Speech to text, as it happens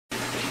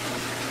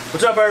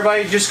What's up,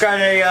 everybody? Just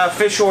got a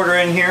fish order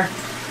in here.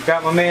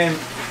 Got my man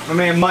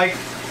Mike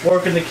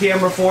working the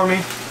camera for me.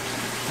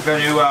 I'm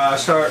going to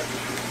start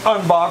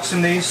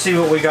unboxing these, see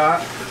what we got.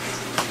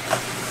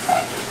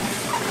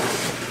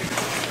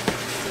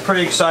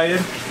 Pretty excited.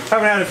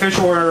 Haven't had a fish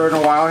order in a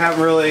while.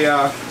 Haven't really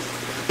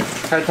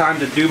had time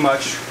to do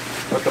much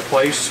with the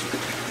place,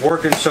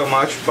 working so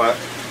much, but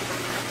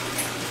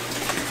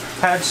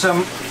had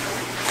some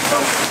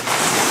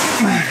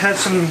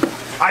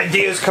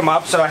ideas come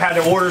up, so I had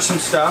to order some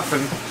stuff,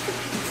 and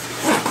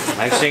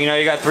next thing you know,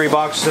 you got 3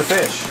 boxes of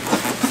fish.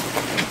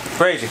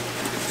 Crazy.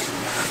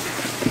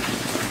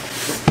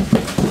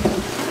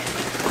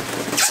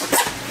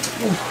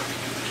 Ooh,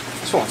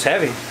 this one's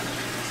heavy.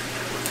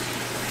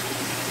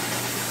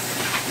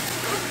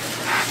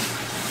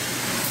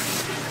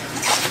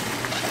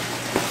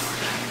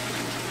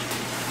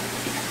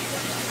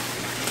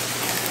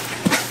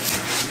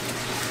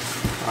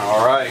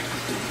 All right.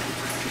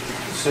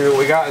 See what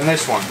we got in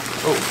this one.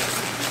 Oh,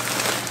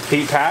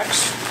 heat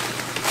packs.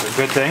 A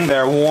good thing.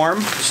 They're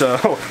warm, so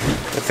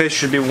the fish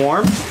should be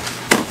warm.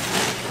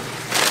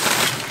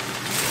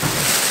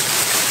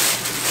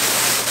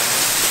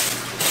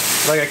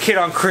 Like a kid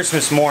on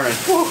Christmas morning.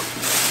 Woo.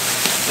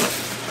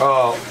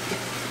 Oh,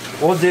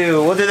 we'll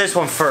do this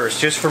one first,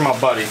 just for my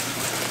buddy.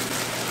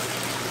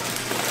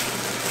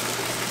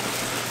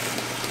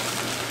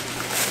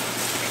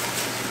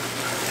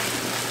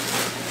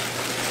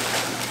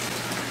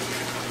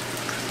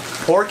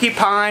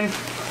 Porcupine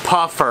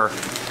puffer.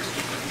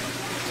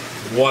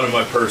 One of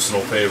my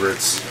personal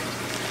favorites.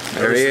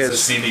 There he is. I've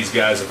seen these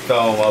guys, I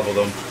fell in love with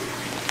them.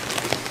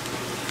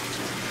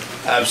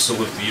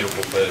 Absolute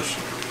beautiful fish.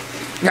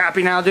 You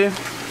happy now, dude?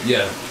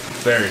 Yeah,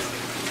 very.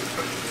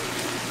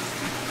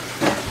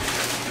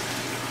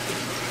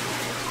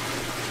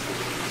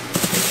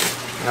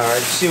 Alright,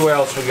 let's see what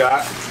else we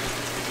got.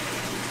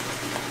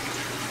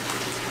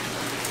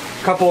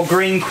 A couple of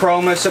green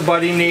chromas a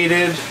buddy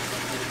needed.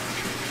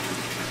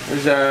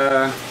 There's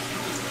a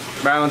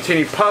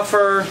Valentini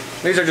puffer.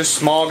 These are just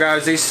small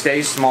guys. These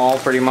stay small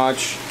pretty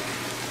much.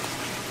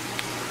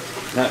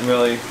 Nothing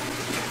really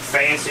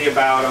fancy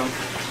about them.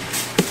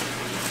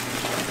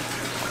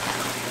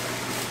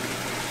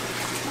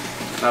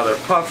 Another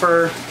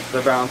puffer, the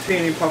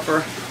Valentini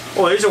puffer.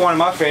 Oh, these are one of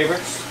my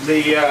favorites.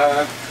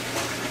 The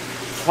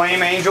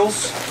Flame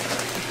Angels.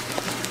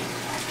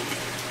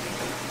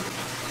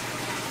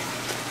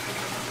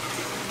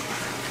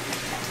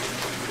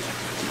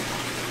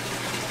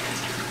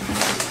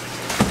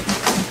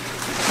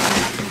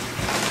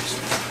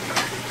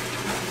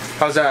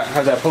 How's that?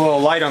 Put a little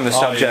light on the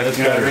subject. Yeah, that's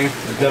you know better. what I mean?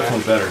 It's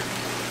definitely better.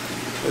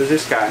 What is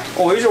this guy?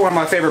 Oh, these are one of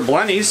my favorite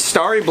blennies.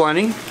 Starry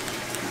Blenny.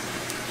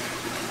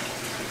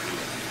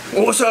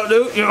 What's up,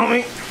 dude? You know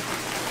me?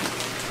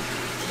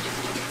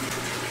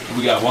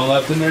 We got one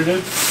left in there,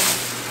 dude? 2.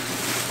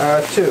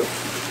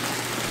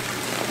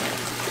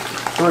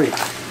 3.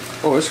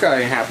 Oh, this guy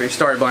ain't happy.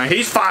 Starry Blenny.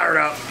 He's fired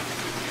up.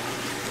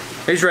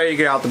 He's ready to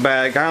get out the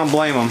bag. I don't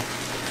blame him.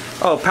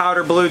 Oh,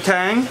 powder blue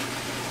tang.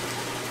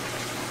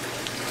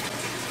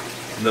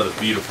 Another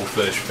beautiful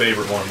fish.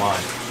 Favorite one of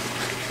mine.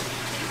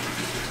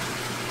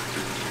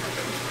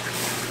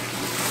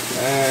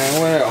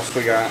 And what else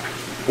we got?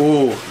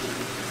 Ooh.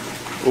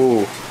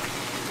 Ooh.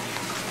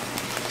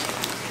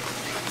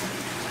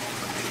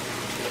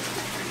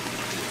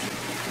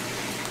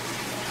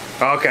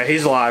 Okay,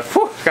 he's alive.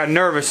 Whew, got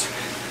nervous.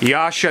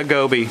 Yasha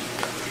Goby. I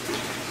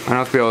don't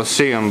know if you'll be able to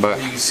see him, but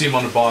You can see him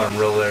on the bottom,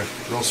 real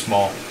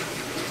small.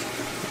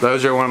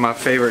 those are one of my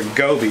favorite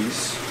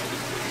gobies.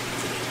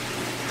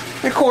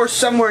 And of course,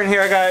 somewhere in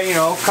here I got, you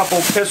know, a couple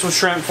pistol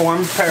shrimp for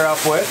him to pair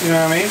up with, you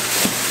know what I mean?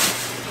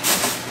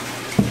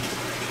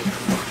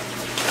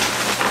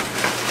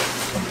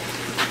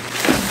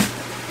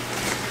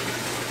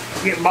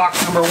 Get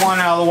box number 1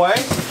 out of the way.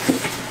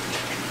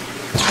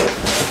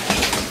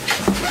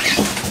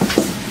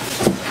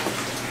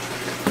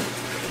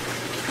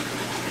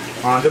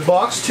 On to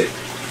box 2.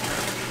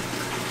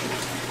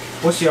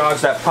 What's the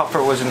odds that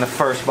puffer was in the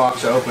first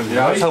box I opened? Dude?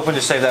 I was hoping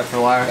to save that for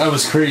last. That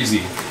was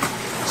crazy.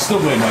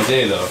 Still made my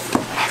day, though.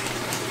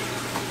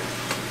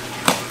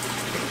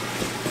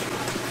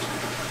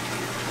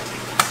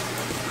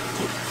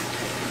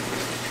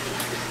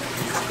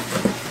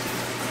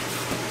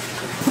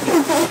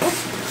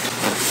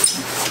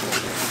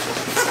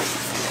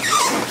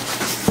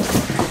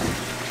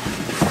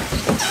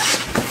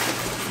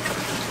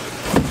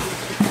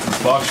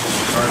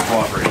 Boxes aren't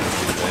cooperating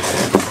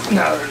today.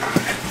 No, they're not.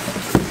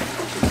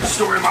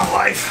 Story of my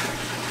life.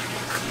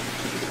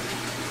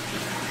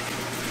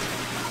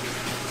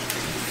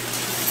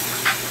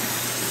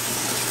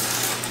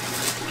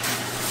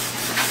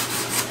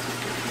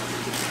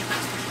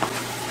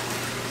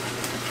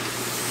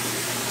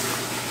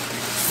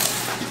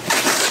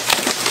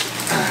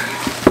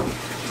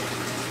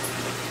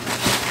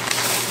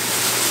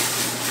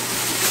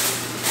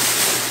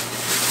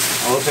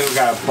 Looks like we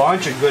got a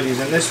bunch of goodies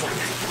in this one.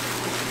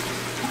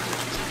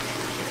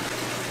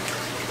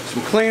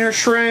 Some cleaner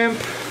shrimp.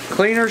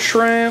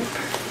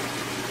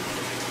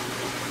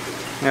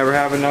 Never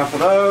have enough of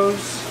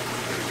those.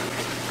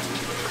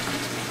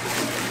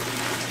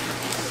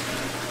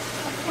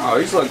 Oh,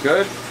 these look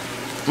good.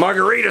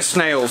 Margarita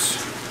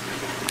snails.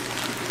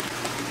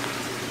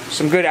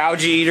 Some good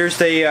algae eaters.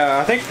 They,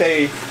 I think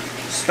they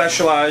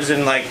specialize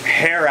in like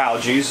hair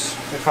algae,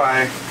 if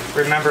I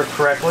remember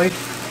correctly.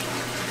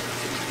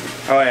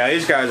 Oh yeah,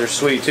 these guys are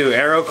sweet too.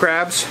 Arrow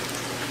crabs.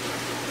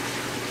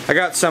 I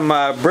got some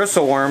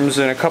bristle worms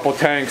in a couple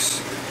tanks,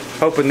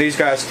 hoping these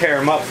guys tear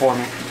them up for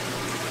me.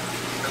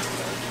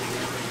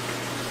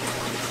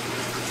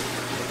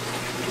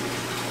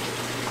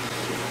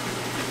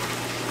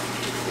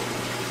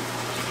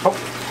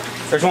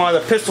 Oh, there's one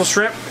of the pistol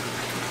shrimp.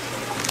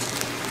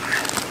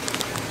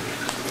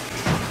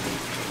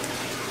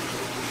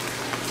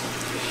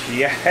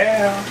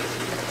 Yeah.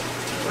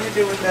 What do you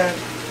do with that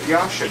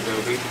Yasha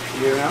Dobie?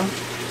 You know?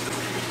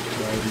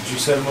 Did you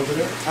set him over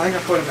there? I think I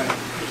put him in.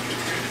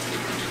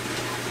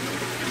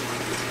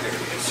 There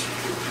he is.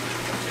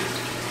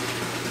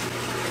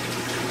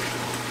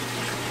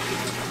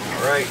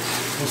 Alright.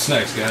 What's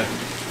next, guy?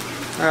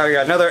 We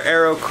got another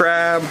arrow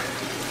crab.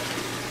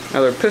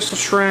 Another pistol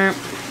shrimp.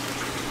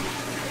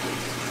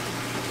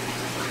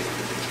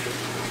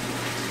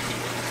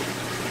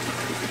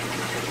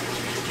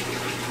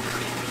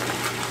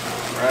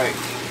 Alright.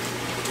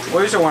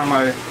 Well, these are one of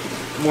my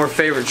more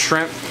favorite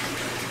shrimp.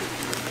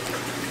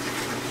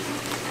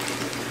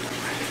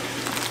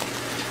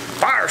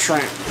 Fire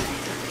shrimp.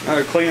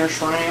 Another cleaner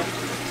shrimp.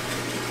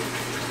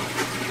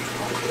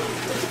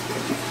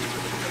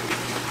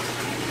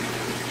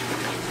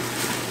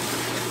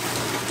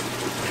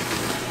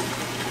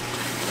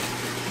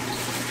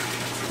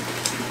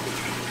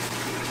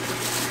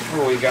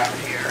 What do we got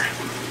here?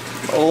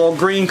 A little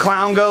green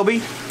clown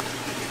goby.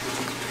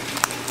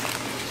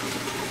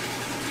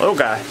 Little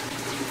guy.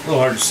 A little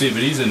hard to see,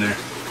 but he's in there.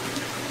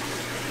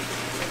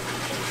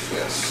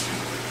 Yes.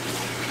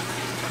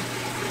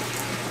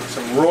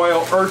 Some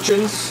royal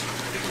urchins.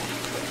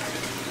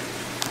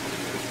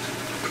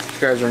 These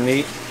guys are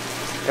neat.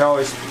 They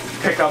always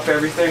pick up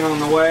everything on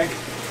the way.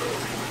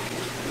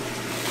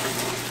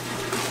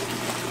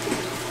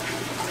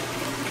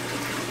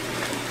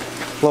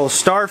 Little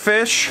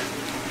starfish.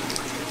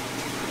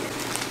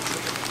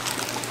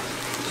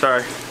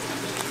 Sorry.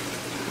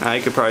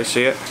 You could probably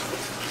see it.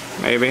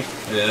 Maybe.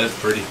 Yeah, that's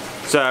pretty.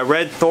 It's a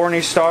red thorny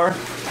star.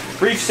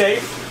 Reef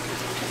safe.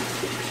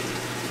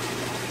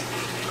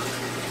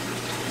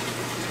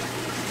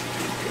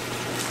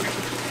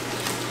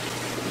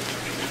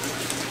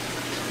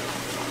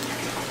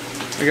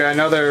 We got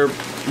another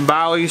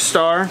Bowie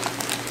star.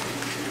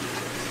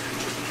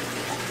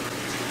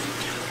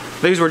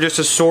 These were just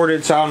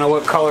assorted, so I don't know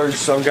what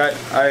colors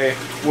I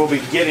will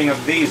be getting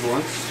of these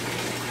ones.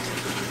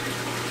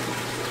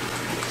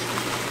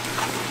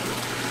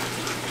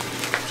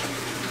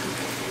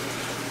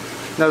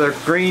 Another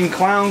green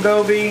clown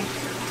goby. Our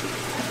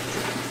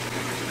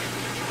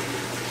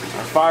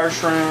fire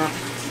shrimp.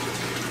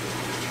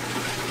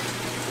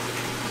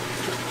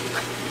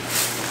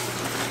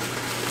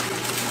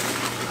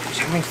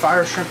 How many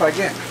fire shrimp I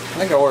get? I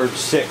think I ordered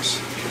 6.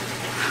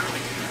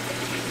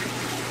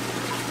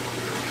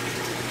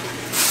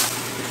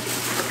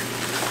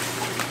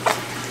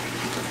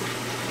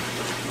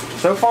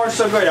 So far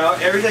so good.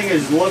 Everything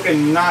is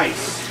looking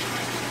nice.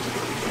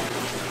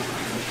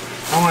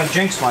 I don't want to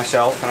jinx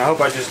myself, and I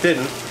hope I just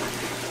didn't.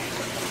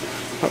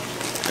 Oh,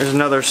 there's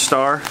another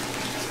star.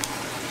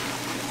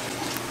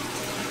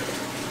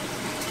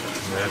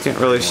 Yeah, can't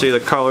really see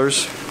the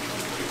colors.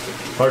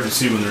 Hard to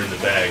see when they're in the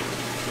bag.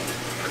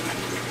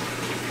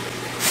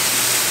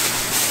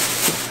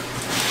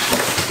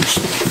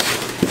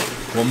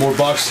 One more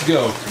box to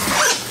go.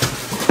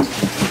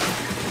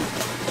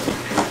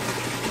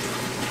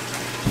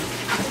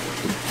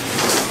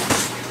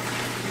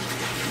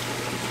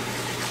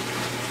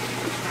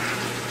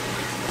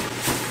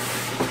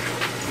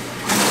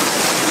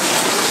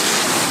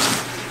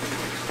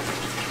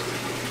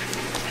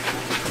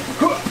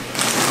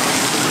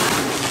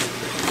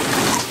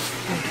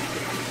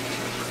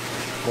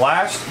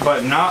 Last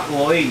but not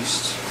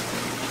least,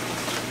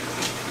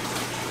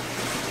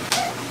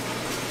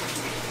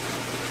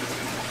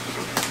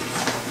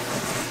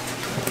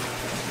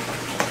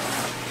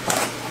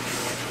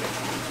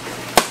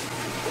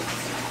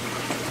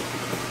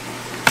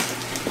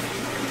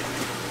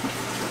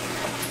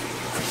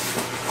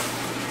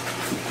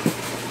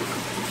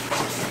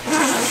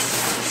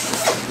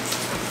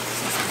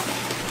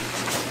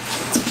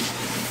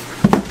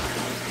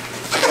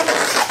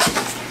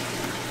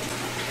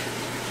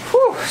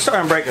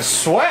 starting to break a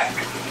sweat.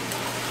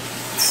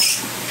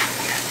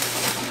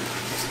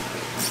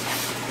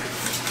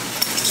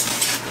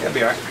 It'll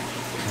be alright.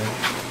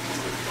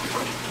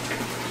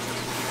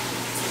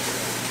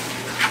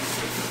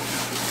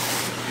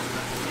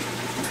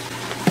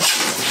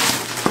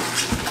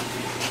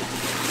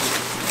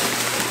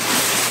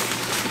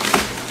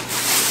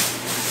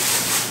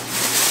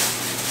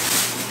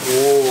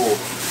 Whoa,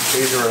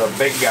 these are the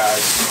big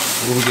guys.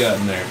 What we got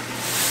in there?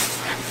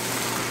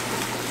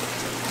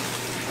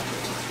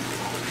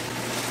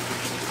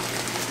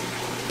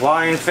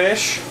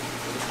 Lionfish.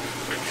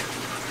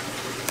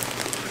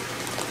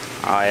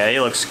 Oh yeah, he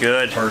looks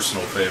good.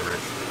 Personal favorite.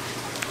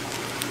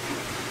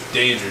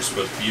 Dangerous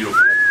but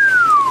beautiful.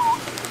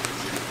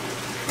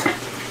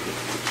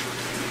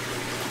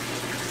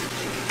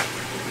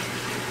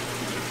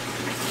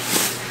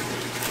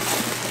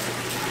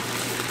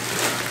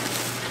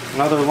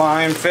 Another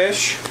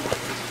lionfish.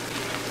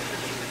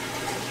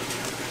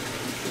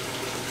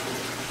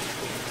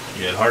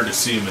 Yeah, hard to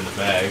see him in the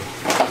bag.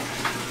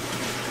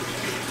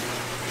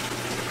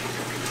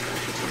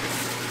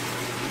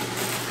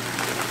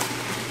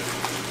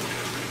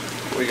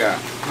 We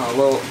got a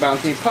little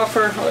bounty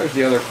puffer. Oh, there's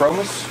the other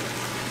chromis.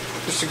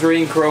 Just a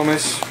green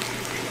chromis.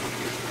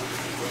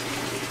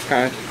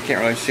 Kind of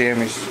can't really see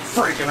him. He's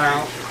freaking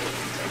out.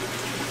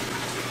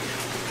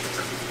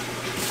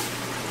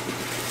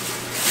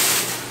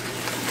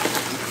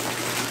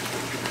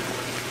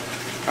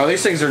 Oh,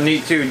 these things are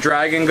neat too.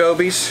 Dragon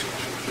gobies.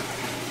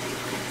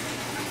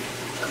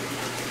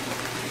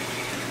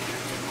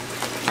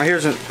 Oh,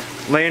 here's an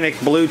Atlantic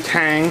blue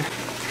tang.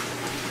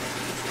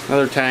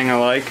 Another tang I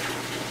like.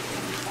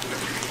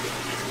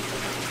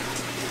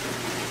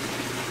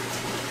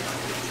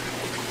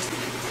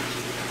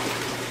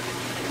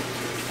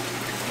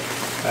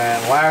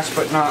 And last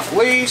but not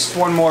least,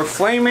 one more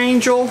flame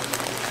angel.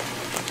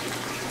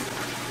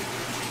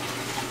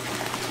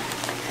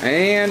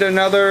 And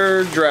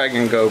another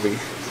dragon goby.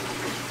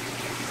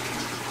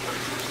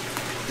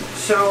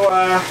 So,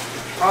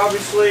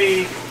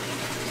 obviously,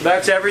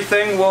 that's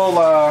everything. We'll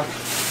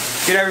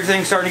get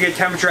everything starting to get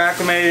temperature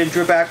acclimated,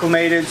 drip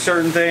acclimated,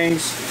 certain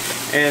things,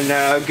 and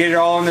get it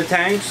all in the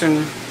tanks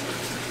and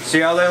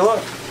see how they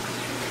look.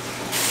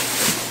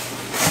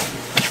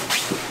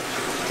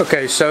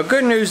 Okay, so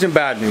good news and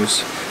bad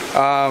news.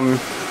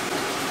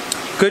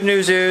 Good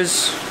news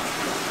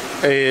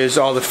is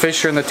all the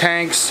fish are in the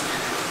tanks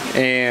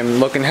and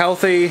looking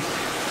healthy.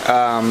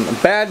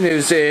 Bad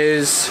news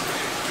is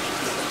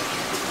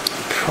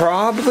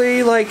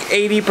probably like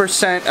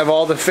 80% of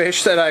all the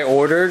fish that I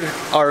ordered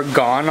are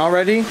gone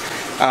already.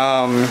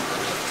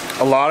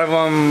 A lot of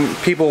them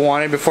people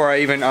wanted before I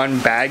even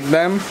unbagged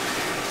them.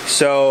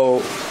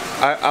 So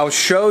I'll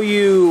show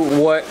you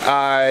what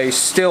I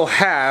still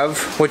have,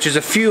 which is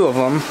a few of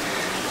them.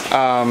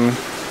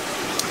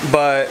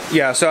 But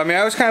yeah, so I mean,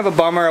 I was kind of a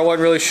bummer. I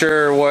wasn't really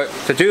sure what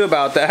to do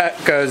about that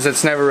because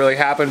it's never really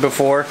happened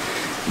before.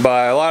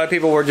 But a lot of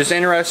people were just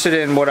interested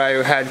in what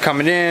I had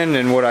coming in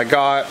and what I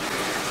got.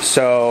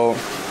 So,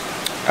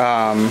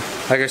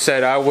 like I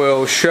said, I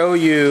will show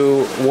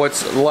you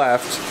what's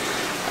left.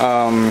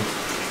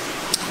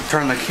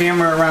 Turn the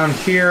camera around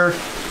here.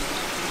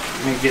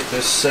 Let me get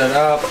this set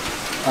up.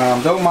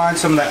 Don't mind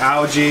some of the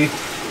algae.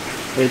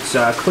 It's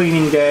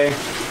cleaning day.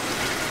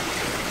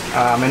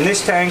 In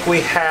this tank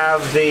we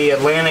have the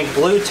Atlantic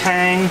blue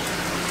tang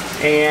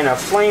and a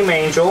flame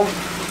angel.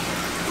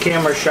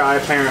 Camera shy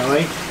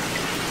apparently.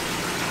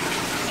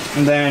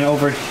 And then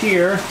over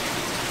here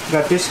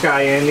got this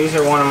guy in. These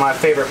are one of my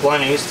favorite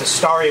blennies, the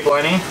starry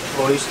blenny.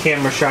 Well, he's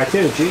camera shy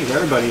too. Geez,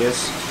 everybody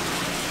is.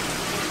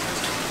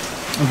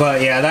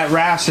 But yeah, that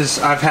wrasse is,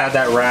 I've had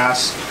that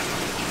wrasse.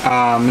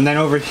 And then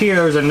over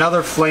here is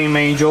another flame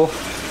angel.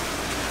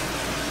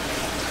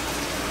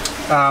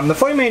 The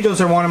flame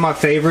angels are one of my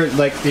favorite,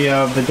 like the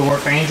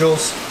dwarf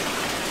angels.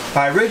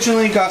 I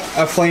originally got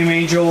a flame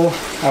angel.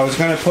 I was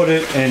going to put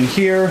it in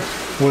here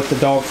with the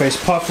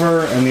dogface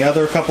puffer and the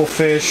other couple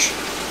fish,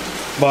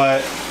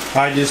 but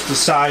I just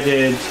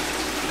decided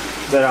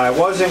that I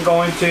wasn't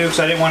going to because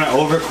I didn't want to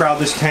overcrowd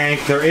this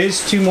tank. There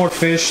is 2 more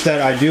fish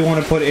that I do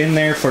want to put in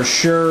there for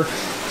sure,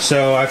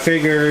 so I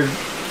figured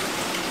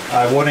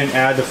I wouldn't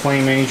add the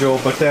flame angel.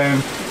 But then,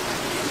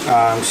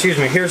 excuse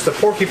me, here's the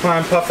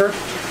porcupine puffer.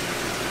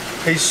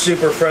 He's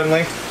super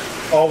friendly,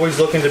 always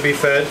looking to be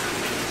fed.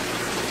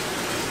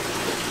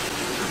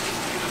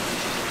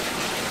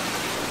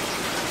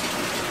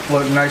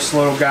 Look, nice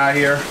little guy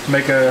here.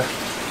 Make a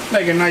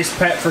nice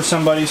pet for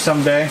somebody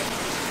someday.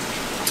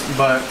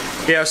 But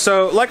yeah,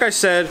 so like I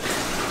said,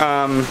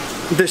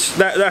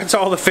 that's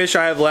all the fish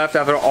I have left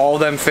after all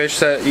them fish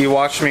that you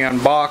watched me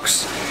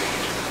unbox.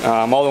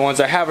 All the ones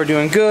I have are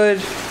doing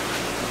good.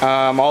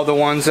 All the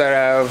ones that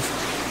have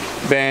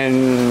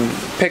been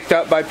picked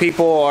up by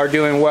people are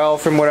doing well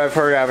from what I've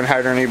heard. I haven't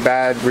had any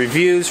bad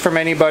reviews from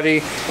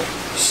anybody.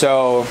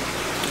 So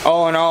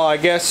all in all, I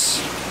guess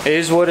it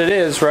is what it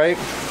is, right?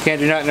 Can't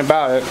do nothing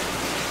about it.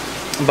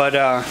 But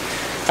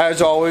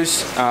as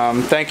always,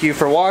 thank you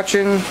for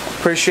watching.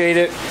 Appreciate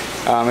it.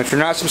 If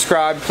you're not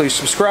subscribed, please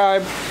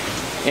subscribe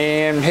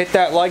and hit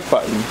that like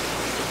button.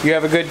 You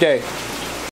have a good day.